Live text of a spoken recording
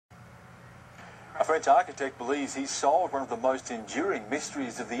A French architect believes he's solved one of the most enduring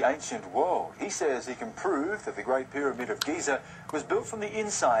mysteries of the ancient world. He says he can prove that the Great Pyramid of Giza was built from the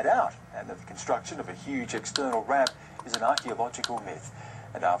inside out and that the construction of a huge external ramp is an archaeological myth.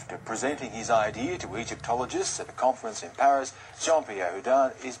 And after presenting his idea to Egyptologists at a conference in Paris, Jean-Pierre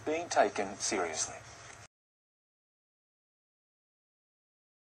Houdin is being taken seriously.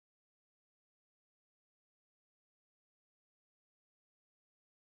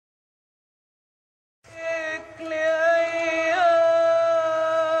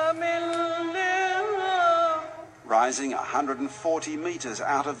 Rising 140 metres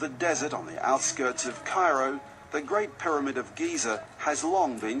out of the desert on the outskirts of Cairo, the Great Pyramid of Giza has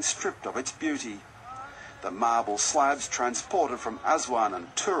long been stripped of its beauty. The marble slabs transported from Aswan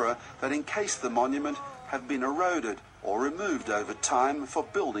and Tura that encase the monument have been eroded or removed over time for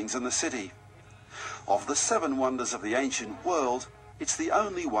buildings in the city. Of the 7 wonders of the ancient world, it's the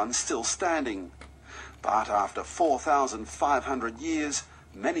only one still standing. But after 4,500 years,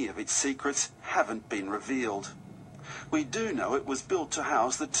 many of its secrets haven't been revealed. We do know it was built to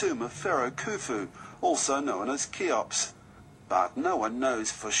house the tomb of Pharaoh Khufu, also known as Cheops. But no one knows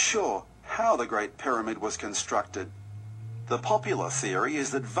for sure how the Great Pyramid was constructed. The popular theory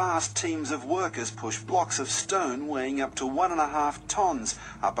is that vast teams of workers push blocks of stone weighing up to 1.5 tons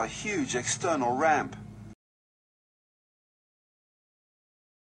up a huge external ramp.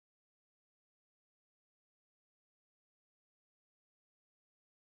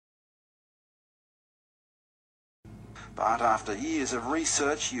 But after years of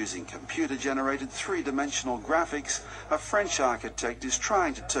research using computer-generated 3-dimensional graphics, a French architect is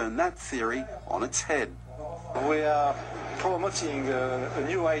trying to turn that theory on its head. We are promoting a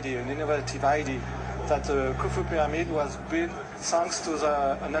new idea, an innovative idea, that the Khufu pyramid was built thanks to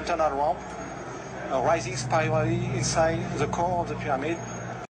an internal ramp, rising spirally inside the core of the pyramid.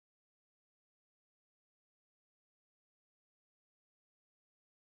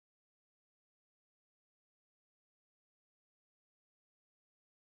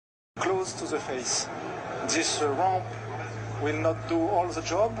 Close to the face. This ramp will not do all the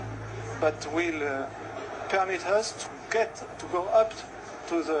job, but will permit us to go up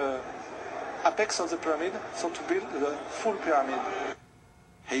to the apex of the pyramid, so to build the full pyramid.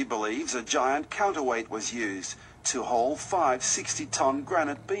 He believes a giant counterweight was used to hold 5 60-ton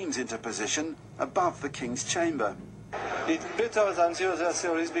granite beams into position above the king's chamber. It's better than the other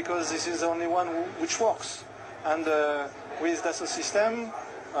theories because this is the only one which works. And with Dassault system,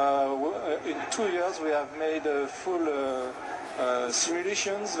 in 2 years we have made full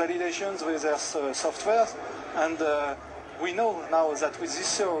simulations, validations with their software, and we know now that with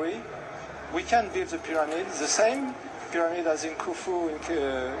this theory we can build the pyramid, the same pyramid as in Khufu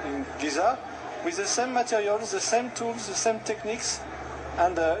in Giza, with the same materials, the same tools, the same techniques,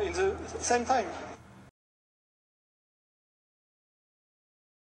 and in the same time.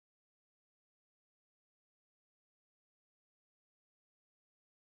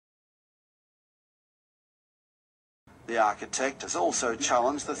 The architect has also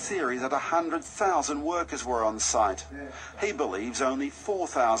challenged the theory that 100,000 workers were on site. He believes only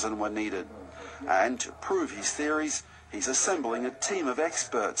 4,000 were needed. And to prove his theories, he's assembling a team of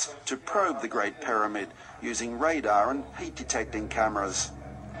experts to probe the Great Pyramid using radar and heat detecting cameras.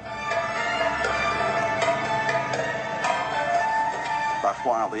 But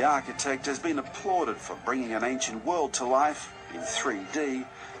while the architect has been applauded for bringing an ancient world to life in 3D,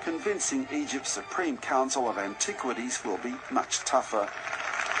 convincing Egypt's Supreme Council of Antiquities will be much tougher.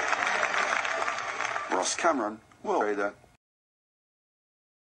 Ross Cameron, World Radar.